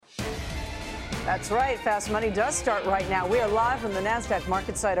That's right. Fast Money does start right now. We are live from the NASDAQ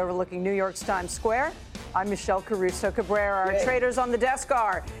market site overlooking New York's Times Square. I'm Michelle Caruso-Cabrera. Our traders on the desk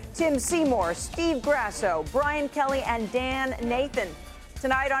are Tim Seymour, Steve Grasso, Brian Kelly, and Dan Nathan.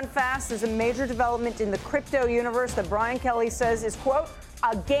 Tonight on Fast is a major development in the crypto universe that Brian Kelly says is, quote,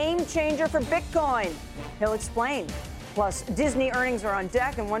 a game changer for Bitcoin. He'll explain. Plus, Disney earnings are on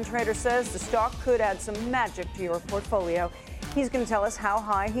deck, and one trader says the stock could add some magic to your portfolio. He's going to tell us how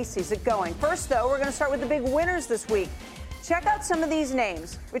high he sees it going. First, though, we're going to start with the big winners this week. Check out some of these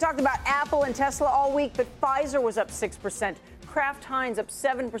names. We talked about Apple and Tesla all week, but Pfizer was up 6%, Kraft Heinz up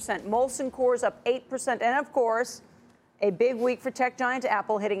 7%, Molson Coors up 8%, and, of course, a big week for tech giant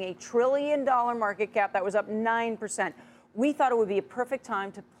Apple hitting a $1 trillion market cap. That was up 9%. We thought it would be a perfect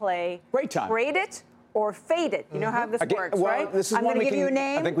time to play Trade It or Fade It. You know how this works, right? This is I'm going to give you a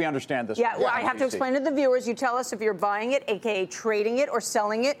name. I think we understand this. Yeah, well, I have to explain to the viewers. You tell us if you're buying it, a.k.a. trading it, or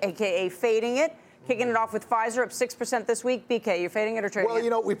selling it, a.k.a. fading it. Kicking it off with Pfizer up 6% this week. BK, you're fading it or trading it? Well, you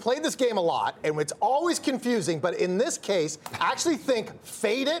know, we played this game a lot, and it's always confusing. But in this case, I actually think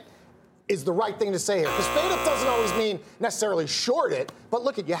fade it is the right thing to say here. Because fade it doesn't always mean necessarily short it. But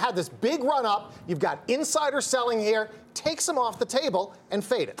look, you had this big run up. You've got insider selling here. Take some off the table and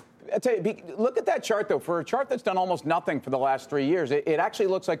fade it. I tell you, look at that chart, though. For a chart that's done almost nothing for the last 3 years, it actually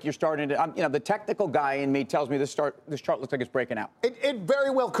looks like you're starting to, the technical guy in me tells me this chart looks like it's breaking out. It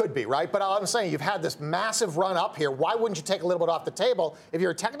very well could be, right? But I'm saying you've had this massive run up here. Why wouldn't you take a little bit off the table? If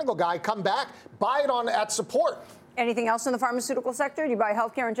you're a technical guy, come back, buy it on at support. Anything else in the pharmaceutical sector? Do you buy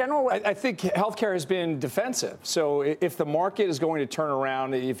healthcare in general? I think healthcare has been defensive. So if the market is going to turn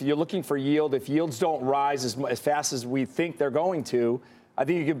around, if you're looking for yield, if yields don't rise as fast as we think they're going to, I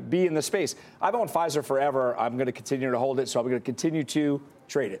think you could be in the space. I've owned Pfizer forever. I'm going to continue to hold it, so I'm going to continue to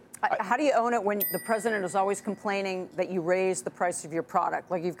trade it. How do you own it when the president is always complaining that you raise the price of your product?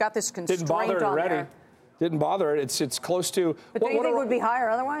 Like, you've got this constraint Didn't bother it on already. there. Didn't bother it. It's close to. But do you think it would be higher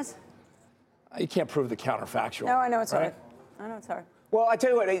otherwise? You can't prove the counterfactual. No, I know it's right? hard. I know it's hard. Well, I tell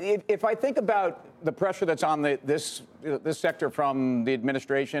you what, if I think about the pressure that's on this sector from the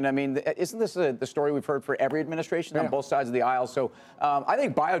administration, I mean, isn't this the story we've heard for every administration on both sides of the aisle? So I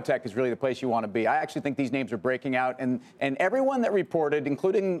think biotech is really the place you want to be. I actually think these names are breaking out. And everyone that reported,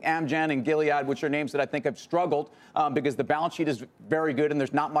 including Amgen and Gilead, which are names that I think have struggled because the balance sheet is very good and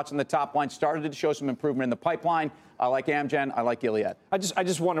there's not much in the top line, started to show some improvement in the pipeline. I like Amgen. I like Gilead. I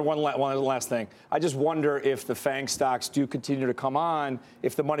just wonder one last thing. I just wonder if the FANG stocks do continue to come on,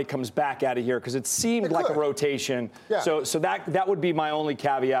 if the money comes back out of here, because it seemed like a rotation. Yeah. So that would be my only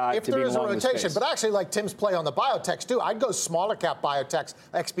caveat. If there is a rotation, but actually, like Tim's play on the biotechs too, I'd go smaller cap biotechs,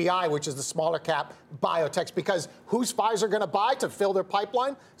 XBI, which is the smaller cap biotechs, because who's Pfizer going to buy to fill their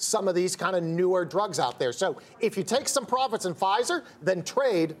pipeline? Some of these kind of newer drugs out there. So if you take some profits in Pfizer, then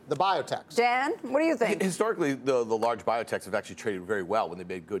trade the biotechs. Dan, what do you think? Historically, the large biotechs have actually traded very well when they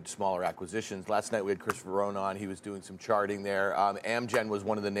made good smaller acquisitions. Last night we had Christopher Rohn on. He was doing some charting there. Amgen was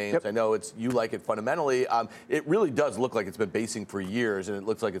one of the names. Yep. I know you like it fundamentally. It really does look like it's been basing for years, and it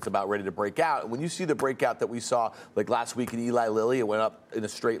looks like it's about ready to break out. When you see the breakout that we saw like last week in Eli Lilly, it went up in a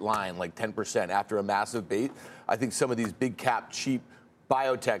straight line, like 10% after a massive bait. I think some of these big cap, cheap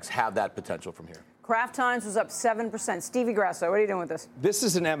biotechs have that potential from here. Kraft Heinz was up 7%. Stevie Grasso, what are you doing with this? This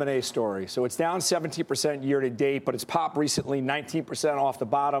is an M&A story. So it's down 17% year to date, but it's popped recently 19% off the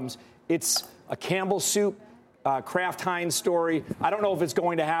bottoms. It's a Campbell soup, Kraft Heinz story. I don't know if it's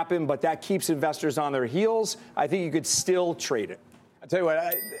going to happen, but that keeps investors on their heels. I think you could still trade it. I tell you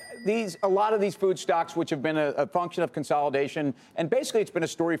what, a lot of these food stocks, which have been a function of consolidation, and basically it's been a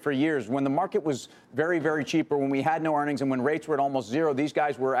story for years. When the market was very, very cheap, or when we had no earnings, and when rates were at almost zero, these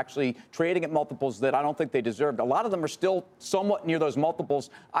guys were actually trading at multiples that I don't think they deserved. A lot of them are still somewhat near those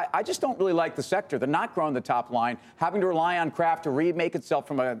multiples. I just don't really like the sector. They're not growing the top line. Having to rely on Kraft to remake itself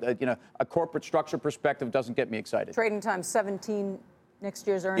from a corporate structure perspective doesn't get me excited. Trading time 17. Next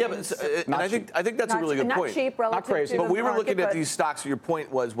year's earnings. Yeah, but I think that's a really good point. Not cheap relative not crazy. to But we were looking at but these stocks. Your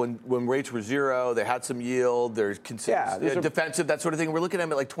point was when rates were zero, they had some yield. They're defensive, that sort of thing. We're looking at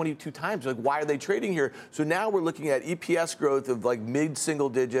them at like 22 times. Like, why are they trading here? So now we're looking at EPS growth of like mid-single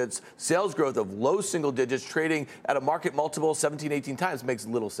digits, sales growth of low single digits, trading at a market multiple 17, 18 times. Makes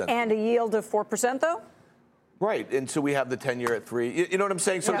little sense. And a yield of 4%, though? Right, and so we have the 10-year at 3. You know what I'm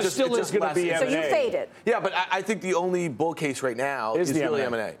saying? So it still is going to be M&A. So you fade it. Yeah, but I think the only bull case right now is really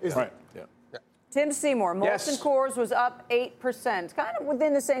M&A. Right. Yeah. Tim Seymour, Molson Coors was up 8%, kind of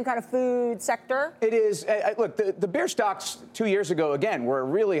within the same kind of food sector. It is. Look, the beer stocks 2 years ago, again, were a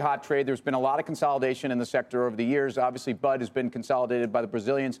really hot trade. There's been a lot of consolidation in the sector over the years. Obviously, Bud has been consolidated by the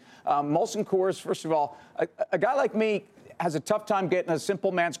Brazilians. Molson Coors, first of all, a guy like me, has a tough time getting a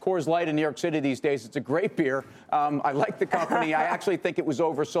simple man's Coors Light in New York City these days. It's a great beer. I like the company. I actually think it was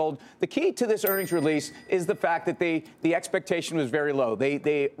oversold. The key to this earnings release is the fact that the expectation was very low.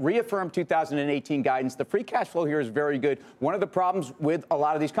 They reaffirmed 2018 guidance. The free cash flow here is very good. One of the problems with a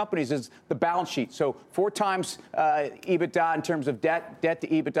lot of these companies is the balance sheet. So 4 times EBITDA in terms of debt to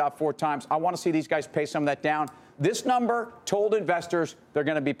EBITDA 4 times. I want to see these guys pay some of that down. This number told investors they're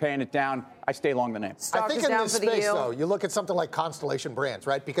going to be paying it down. I stay long the name. I think in this space, though, you look at something like Constellation Brands,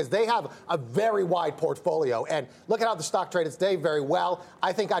 right? Because they have a very wide portfolio. And look at how the stock traded today very well.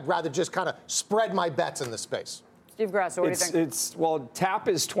 I think I'd rather just kind of spread my bets in this space. Steve Grasso, what do you think? Well, TAP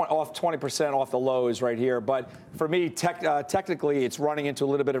is off 20% off the lows right here. But for me, technically, it's running into a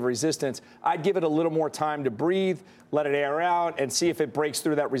little bit of resistance. I'd give it a little more time to breathe, let it air out, and see if it breaks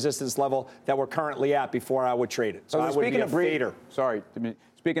through that resistance level that we're currently at before I would trade it. So I would be a fader.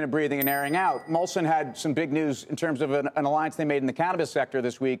 Speaking of breathing and airing out, Molson had some big news in terms of an alliance they made in the cannabis sector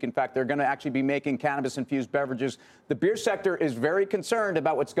this week. In fact, they're going to actually be making cannabis-infused beverages. The beer sector is very concerned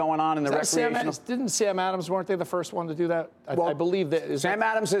about what's going on in the recreational. Didn't Sam Adams, weren't they the first one to do that? I believe that. Sam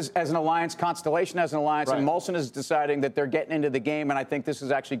Adams is as an alliance, Constellation as an alliance, and Molson is deciding that they're getting into the game, and I think this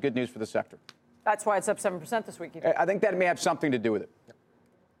is actually good news for the sector. That's why it's up 7% this week. I think that may have something to do with it.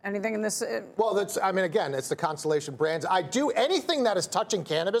 Anything in this? Well, again, it's the Constellation Brands. I do anything that is touching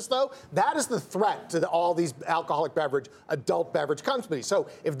cannabis, though, that is the threat to all these alcoholic beverage, adult beverage companies. So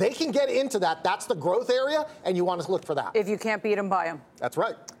if they can get into that, that's the growth area, and you want to look for that. If you can't beat them, buy them. That's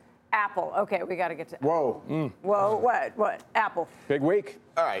right. Apple. Okay, we got to get to Whoa. Whoa, what? Apple. Big week.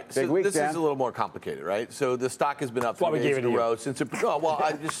 All right, Big so week, this Dan. is a little more complicated, right? So the stock has been up 3 days in a row since it. Oh, well,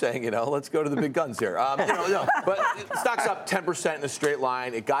 I'm just saying, let's go to the big guns here. But the stock's up 10% in a straight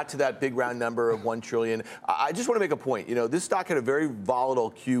line. It got to that big round number of $1 trillion. I just want to make a point. This stock had a very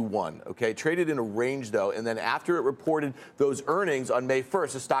volatile Q1. Okay, traded in a range though, and then after it reported those earnings on May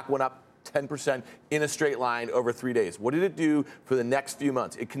 1st, the stock went up 10% in a straight line over 3 days. What did it do for the next few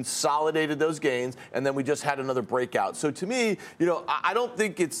months? It consolidated those gains, and then we just had another breakout. So to me, I don't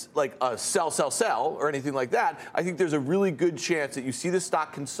think it's like a sell or anything like that. I think there's a really good chance that you see this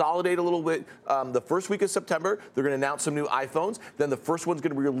stock consolidate a little bit the first week of September. They're going to announce some new iPhones. Then the first one's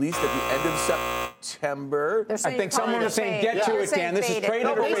going to be released at the end of September. I think someone was saying, get to it, Dan. This is traded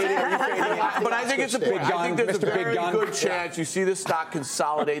or faded. But I think it's a big gun. I think there's a very good chance you see this stock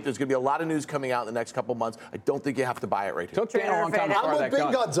consolidate. There's going to be a lot of news coming out in the next couple months. I don't think you have to buy it right here. Took Dan a long time to I'm with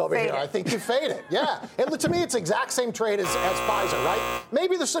big guns over here. I think you fade it. Yeah. And to me, it's the exact same trade as Pfizer, right?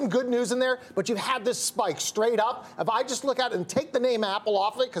 Maybe there's some good news in there, but you've had this spike straight up. If I just look at it and take the name Apple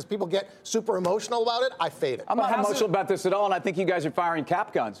off it because people get super emotional about it, I fade it. I'm not emotional about this at all, and I think you guys are firing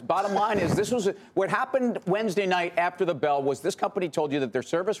cap guns. Bottom line is what happened Wednesday night after the bell was this company told you that their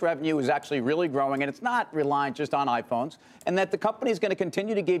service revenue is actually really growing, and it's not reliant just on iPhones, and that the company is going to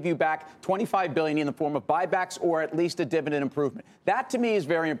continue to give you back $25 billion in the form of buybacks or at least a dividend improvement. That, to me, is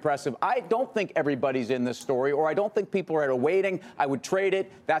very impressive. I don't think everybody's in this story, or I don't think people are waiting. I would trade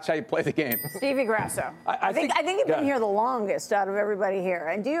it. That's how you play the game. Stevie Grasso. I think you've been here the longest out of everybody here.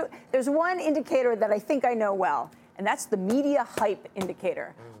 And there's one indicator that I think I know well, and that's the media hype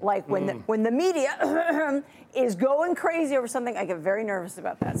indicator. Like when the media is going crazy over something, I get very nervous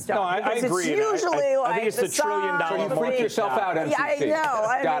about that stuff. No, I agree. It's usually I think it's the $1 trillion So you freak yourself out, MCC. Yeah,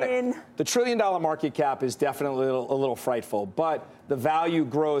 I know. Got it. The $1 trillion market cap is definitely a little frightful, but the value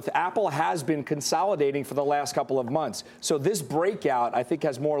growth, Apple has been consolidating for the last couple of months. So this breakout, I think,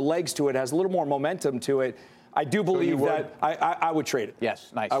 has more legs to it, has a little more momentum to it. I do believe that I would trade it.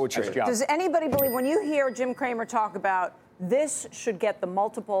 Yes, nice. I would trade it. Does anybody believe when you hear Jim Cramer talk about this should get the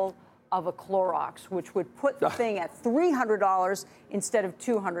multiple of a Clorox, which would put the thing at $300 instead of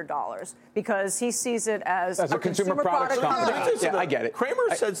 $200 because he sees it as a consumer products company. Yeah, I get it.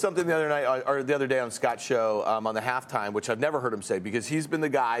 Kramer said something the other night or the other day on Scott's show on the halftime, which I've never heard him say because he's been the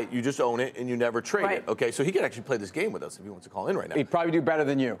guy you just own it and you never trade it. Okay, so he could actually play this game with us if he wants to call in right now. He'd probably do better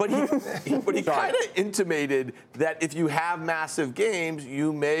than you. But he kind of intimated that if you have massive games,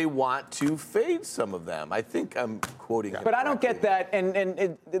 you may want to fade some of them. I think I'm quoting him. But I don't get that,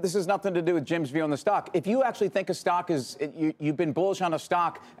 and this has nothing to do with Jim's view on the stock. If you actually think a stock is, you've been bullish on a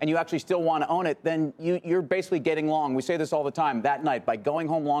stock and you actually still want to own it, then you're basically getting long. We say this all the time. That night, by going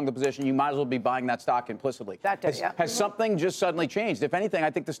home long the position, you might as well be buying that stock implicitly. That day, Has something just suddenly changed? If anything,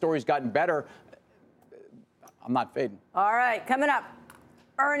 I think the story's gotten better. I'm not fading. All right, coming up.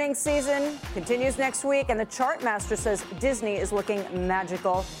 Earnings season continues next week, and the chart master says Disney is looking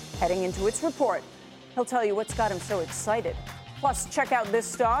magical heading into its report. He'll tell you what's got him so excited. Plus, check out this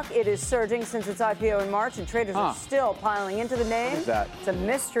stock. It is surging since its IPO in March, and traders are still piling into the name. What is that? It's a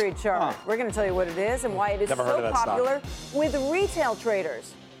mystery chart. We're going to tell you what it is and why it is so popular with retail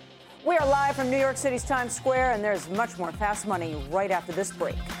traders. We are live from New York City's Times Square, and there's much more fast money right after this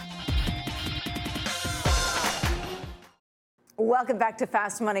break. Welcome back to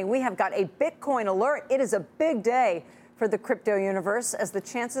Fast Money. We have got a Bitcoin alert. It is a big day for the crypto universe as the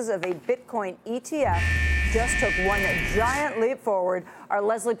chances of a Bitcoin ETF just took one giant leap forward. Our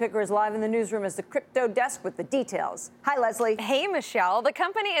Leslie Picker is live in the newsroom as the crypto desk with the details. Hi, Leslie. Hey, Michelle. The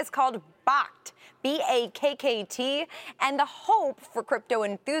company is called Bakkt, B-A-K-K-T, and the hope for crypto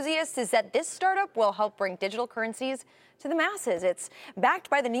enthusiasts is that this startup will help bring digital currencies to the masses. It's backed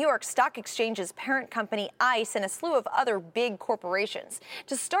by the New York Stock Exchange's parent company, ICE, and a slew of other big corporations.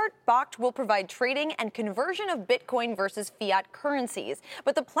 To start, Bakkt will provide trading and conversion of Bitcoin versus fiat currencies.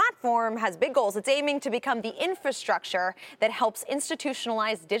 But the platform has big goals. It's aiming to become the infrastructure that helps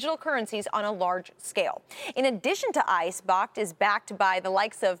institutionalize digital currencies on a large scale. In addition to ICE, Bakkt is backed by the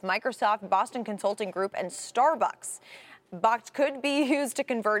likes of Microsoft, Boston Consulting Group, and Starbucks. Bakkt could be used to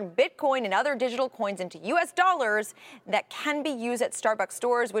convert Bitcoin and other digital coins into U.S. dollars that can be used at Starbucks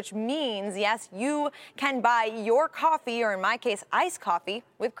stores, which means, yes, you can buy your coffee, or in my case, iced coffee,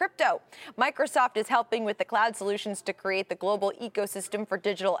 with crypto. Microsoft is helping with the cloud solutions to create the global ecosystem for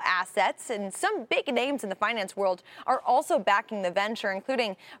digital assets, and some big names in the finance world are also backing the venture,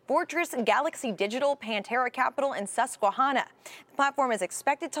 including Fortress, Galaxy Digital, Pantera Capital, and Susquehanna. The platform is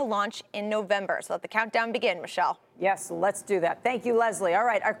expected to launch in November, so let the countdown begin, Michelle. Yes, let's do that. Thank you, Leslie. All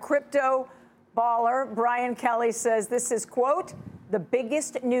right, our crypto baller, Brian Kelly, says this is, quote, the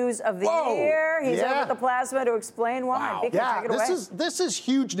biggest news of the year. He's over at the Plasma to explain why. Wow. Take it away. This is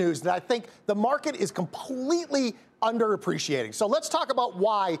huge news that I think the market is completely underappreciating. So let's talk about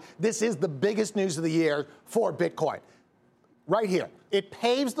why this is the biggest news of the year for Bitcoin. Right here, it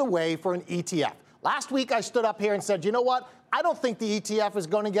paves the way for an ETF. Last week, I stood up here and said, you know what? I don't think the ETF is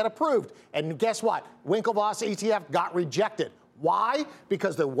going to get approved. And guess what? Winklevoss ETF got rejected. Why?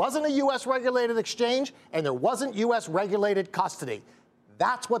 Because there wasn't a U.S. regulated exchange and there wasn't U.S. regulated custody.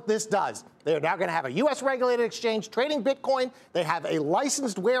 That's what this does. They're now going to have a U.S. regulated exchange trading Bitcoin. They have a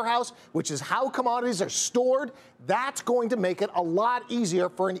licensed warehouse, which is how commodities are stored. That's going to make it a lot easier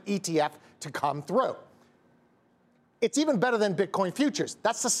for an ETF to come through. It's even better than Bitcoin futures.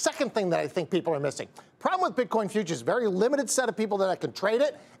 That's the second thing that I think people are missing. Problem with Bitcoin futures, very limited set of people that can trade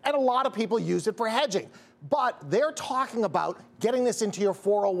it, and a lot of people use it for hedging. But they're talking about getting this into your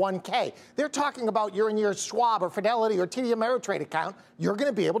 401k. They're talking about you're in your Schwab or Fidelity or TD Ameritrade account. You're going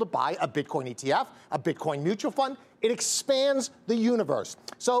to be able to buy a Bitcoin ETF, a Bitcoin mutual fund. It expands the universe.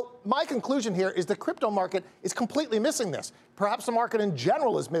 So my conclusion here is the crypto market is completely missing this. Perhaps the market in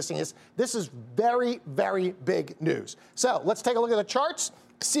general is missing this. This is very, very big news. So let's take a look at the charts,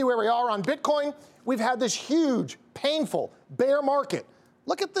 see where we are on Bitcoin. We've had this huge, painful bear market.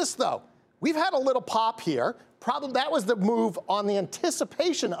 Look at this, though. We've had a little pop here. Probably that was the move on the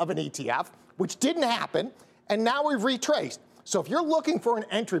anticipation of an ETF, which didn't happen, and now we've retraced. So if you're looking for an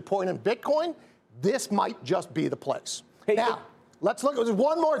entry point in Bitcoin, this might just be the place. Hey, now, let's look. There's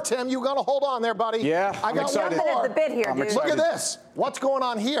one more, Tim. You got to hold on there, buddy. Yeah, I got excited. one more. The bid here, dude. Look at this. What's going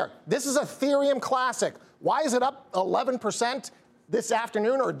on here? This is Ethereum Classic. Why is it up 11%? This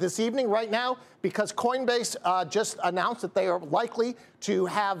afternoon or this evening right now? Because Coinbase just announced that they are likely to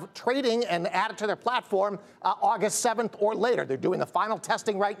have trading and add it to their platform August 7th or later. They're doing the final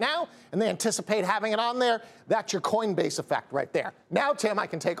testing right now, and they anticipate having it on there. That's your Coinbase effect right there. Now, Tim, I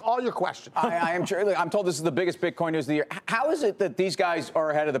can take all your questions. I'm told this is the biggest Bitcoin news of the year. How is it that these guys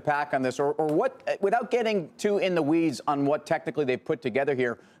are ahead of the pack on this? Or what, without getting too in the weeds on what technically they've put together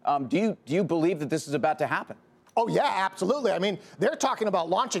here, do you believe that this is about to happen? Oh, yeah, absolutely. I mean, they're talking about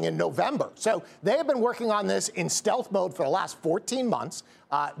launching in November. So they have been working on this in stealth mode for the last 14 months.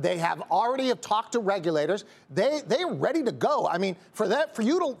 They have already talked to regulators. They're ready to go. I mean, for them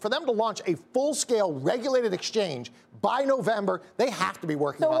to launch a full-scale regulated exchange by November, they have to be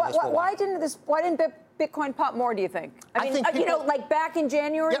working on this. Why didn't Bitcoin pop more, do you think? I mean, people, like back in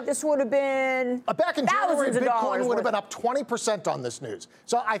January, this would have been back in January, Bitcoin would have been worth. up 20% on this news.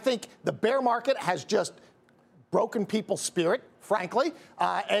 So I think the bear market has just broken people's spirit, frankly,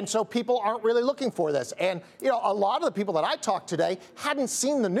 and so people aren't really looking for this. And, you know, a lot of the people that I talked today hadn't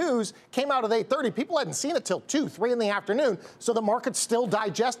seen the news, came out at 8:30. People hadn't seen it till 2, 3 in the afternoon, so the market's still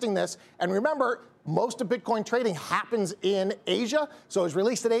digesting this. And remember, most of Bitcoin trading happens in Asia, so it was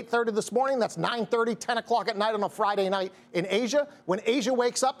released at 8:30 this morning. That's 9:30, 10 o'clock at night on a Friday night in Asia. When Asia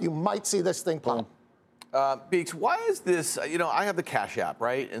wakes up, you might see this thing pop. Beeks, why is this? I have the Cash app,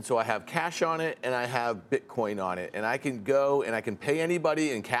 right? And so I have cash on it and I have Bitcoin on it. And I can go and I can pay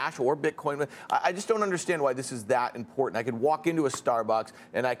anybody in cash or Bitcoin. I just don't understand why this is that important. I could walk into a Starbucks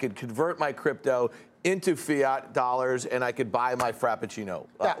and I could convert my crypto into fiat dollars and I could buy my Frappuccino.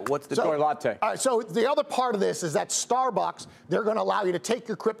 What's the latte? All right, so the other part of this is that Starbucks, they're going to allow you to take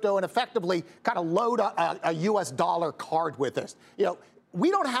your crypto and effectively kind of load a U.S. dollar card with this. We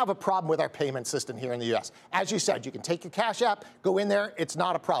don't have a problem with our payment system here in the U.S. As you said, you can take your Cash app, go in there, it's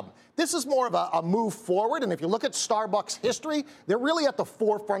not a problem. This is more of a move forward, and if you look at Starbucks' history, they're really at the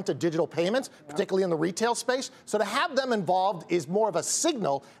forefront of digital payments, particularly in the retail space. So to have them involved is more of a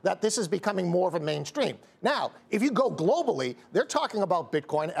signal that this is becoming more of a mainstream. Now, if you go globally, they're talking about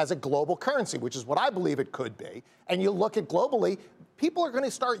Bitcoin as a global currency, which is what I believe it could be. And you look at globally, people are going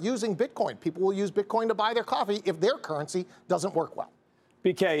to start using Bitcoin. People will use Bitcoin to buy their coffee if their currency doesn't work well.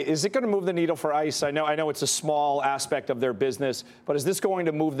 BK, is it going to move the needle for ICE? I know it's a small aspect of their business, but is this going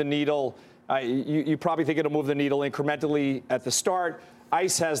to move the needle? You probably think it'll move the needle incrementally at the start.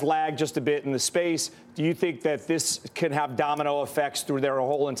 ICE has lagged just a bit in the space. Do you think that this can have domino effects through their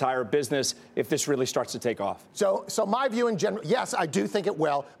whole entire business if this really starts to take off? So my view in general, yes, I do think it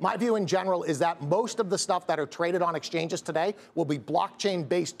will. My view in general is that most of the stuff that are traded on exchanges today will be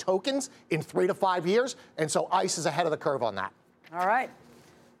blockchain-based tokens in 3 to 5 years, and so ICE is ahead of the curve on that. All right.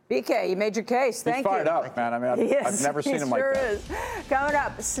 BK, you made your case. Thank you. He's fired up, man. I mean, I've never seen him like that. He sure is. Coming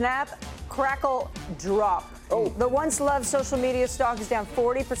up, snap, crackle, drop. Oh. The once loved social media stock is down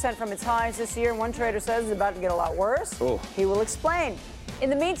 40% from its highs this year. One trader says it's about to get a lot worse. Oh. He will explain. In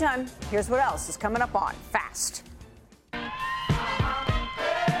the meantime, here's what else is coming up on Fast.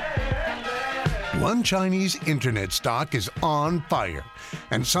 One Chinese internet stock is on fire,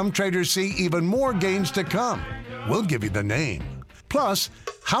 and some traders see even more gains to come. We'll give you the name. Plus,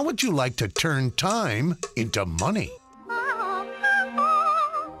 how would you like to turn time into money?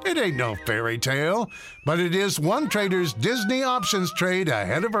 It ain't no fairy tale, but it is one trader's Disney options trade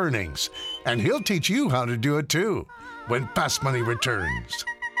ahead of earnings. And he'll teach you how to do it too when Fast Money returns.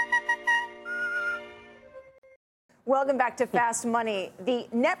 Welcome back to Fast Money. The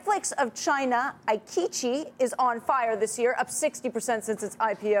Netflix of China, Aikichi, is on fire this year, up 60% since its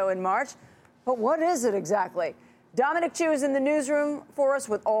IPO in March. But what is it exactly? Dominic Chu is in the newsroom for us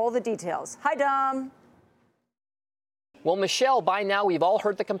with all the details. Hi, Dom. Well, Michelle, by now we've all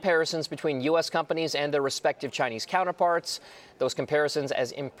heard the comparisons between U.S. companies and their respective Chinese counterparts. Those comparisons,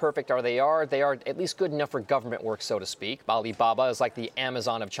 as imperfect as they are at least good enough for government work, so to speak. Alibaba is like the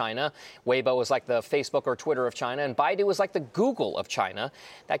Amazon of China. Weibo is like the Facebook or Twitter of China. And Baidu is like the Google of China.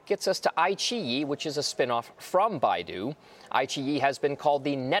 That gets us to iQIYI, which is a spinoff from Baidu. iQIYI has been called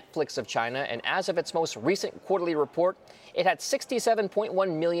the Netflix of China, and as of its most recent quarterly report, it had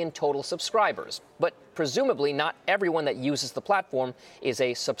 67.1 million total subscribers. But presumably not everyone that uses the platform is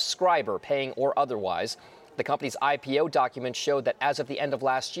a subscriber, paying or otherwise. The company's IPO documents showed that as of the end of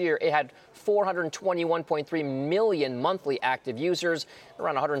last year, it had 421.3 million monthly active users,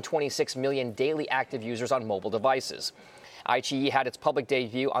 around 126 million daily active users on mobile devices. iQIYI had its public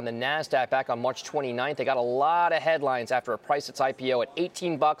debut on the NASDAQ back on March 29th. They got a lot of headlines after it priced its IPO at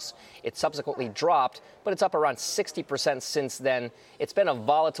 $18. It subsequently dropped, but it's up around 60% since then. It's been a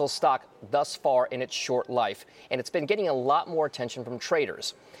volatile stock thus far in its short life, and it's been getting a lot more attention from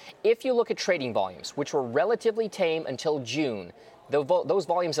traders. If you look at trading volumes, which were relatively tame until June, those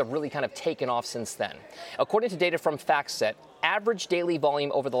volumes have really kind of taken off since then. According to data from FactSet, average daily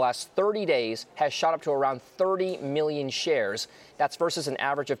volume over the last 30 days has shot up to around 30 million shares. That's versus an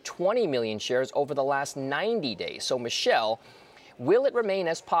average of 20 million shares over the last 90 days. So, Michelle, will it remain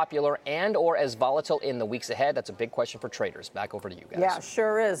as popular and or as volatile in the weeks ahead? That's a big question for traders. Back over to you guys. Yeah,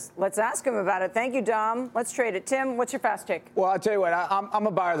 sure is. Let's ask him about it. Thank you, Dom. Let's trade it. Tim, what's your fast take? Well, I'll tell you what, I'm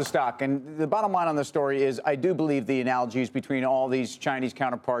a buyer of the stock. And the bottom line on this story is I do believe the analogies between all these Chinese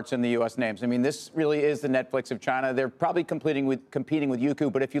counterparts and the U.S. names. I mean, this really is the Netflix of China. They're probably competing with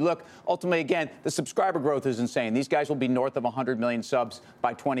Youku. But if you look, ultimately, again, the subscriber growth is insane. These guys will be north of 100 million subs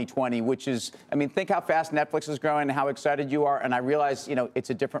by 2020, which is, I mean, think how fast Netflix is growing and how excited you are. And I realize, it's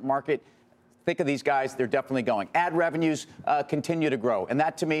a different market. Think of these guys. They're definitely going. Ad revenues continue to grow. And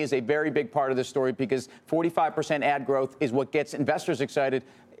that, to me, is a very big part of the story because 45% ad growth is what gets investors excited.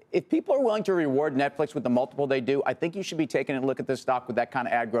 If people are willing to reward Netflix with the multiple they do, I think you should be taking a look at this stock with that kind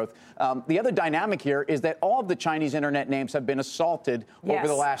of ad growth. The other dynamic here is that all of the Chinese internet names have been assaulted over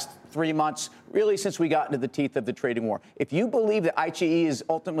the last 3 months, really since we got into the teeth of the trading war. If you believe that iQIYI is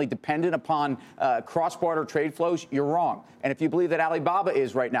ultimately dependent upon cross-border trade flows, you're wrong. And if you believe that Alibaba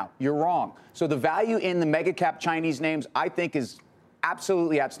is right now, you're wrong. So the value in the mega cap Chinese names, I think, is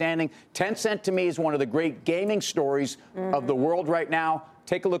absolutely outstanding. Tencent, to me, is one of the great gaming stories of the world right now.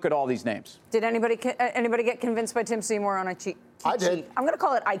 Take a look at all these names. Did anybody get convinced by Tim Seymour on a cheat? I did. I'm going to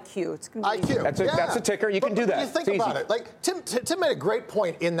call it IQ. It's IQ. That's a ticker. You can do that. You think about it. Like Tim made a great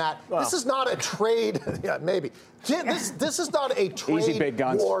point in that this is not a trade. Yeah, maybe. This is not a trade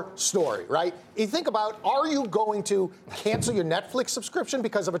war story, right? You think about, are you going to cancel your Netflix subscription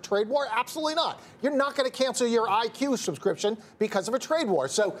because of a trade war? Absolutely not. You're not going to cancel your IQ subscription because of a trade war.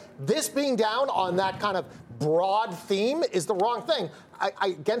 So this being down on that kind of broad theme is the wrong thing.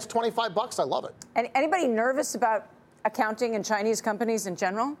 Against $25, I love it. And anybody nervous about accounting and Chinese companies in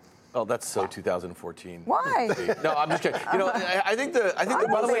general? Oh, that's so 2014. Why? No, I'm just kidding. I think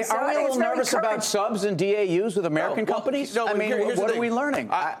by the way, are we a little nervous about subs and DAUs with American companies? No, I mean, what are we learning?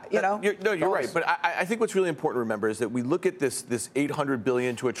 You're right. But I think what's really important to remember is that we look at this $800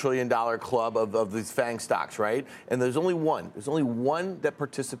 billion to $1 trillion club of these FANG stocks, right? And there's only one. There's only one that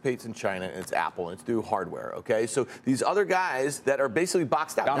participates in China, and it's Apple, and it's through hardware, okay? So these other guys that are basically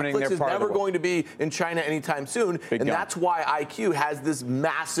boxed out. Netflix is never going to be in China anytime soon, that's why IQ has this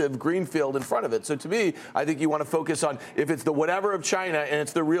massive greenfield in front of it. So to me, I think you want to focus on if it's the whatever of China and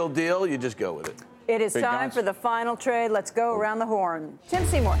it's the real deal, you just go with it. It is time for the final trade. Let's go around the horn. Tim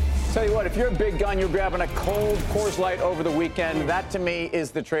Seymour. Tell you what, if you're a big gun, you're grabbing a cold Coors Light over the weekend. That, to me, is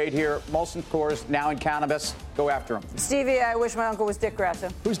the trade here. Molson Coors, now in cannabis. Go after him. Stevie, I wish my uncle was Dick Grasso.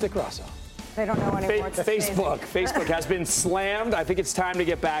 Who's Dick Grasso? They don't know anymore. Facebook has been slammed. I think it's time to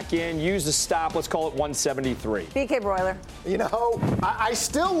get back in. Use the stop. Let's call it 173. BK Broiler. You know, I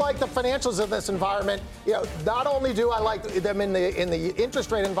still like the financials of this environment. You know, not only do I like them in the interest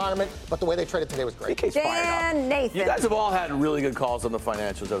rate environment, but the way they traded today was great. BK's fired up. Nathan. You guys have all had really good calls on the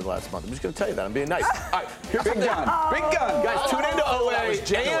financials over the last month. I'm just going to tell you that. I'm being nice. All right, here's Big gun. Big gun. Guys, tune into OA.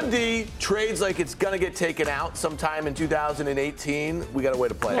 AMD trades like it's going to get taken out sometime in 2018. We got a way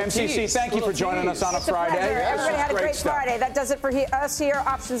to play it. MCC, thank you for joining us on a Friday. Everybody had a great stuff. Friday. That does it for us here.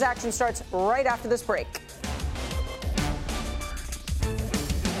 Options action starts right after this break.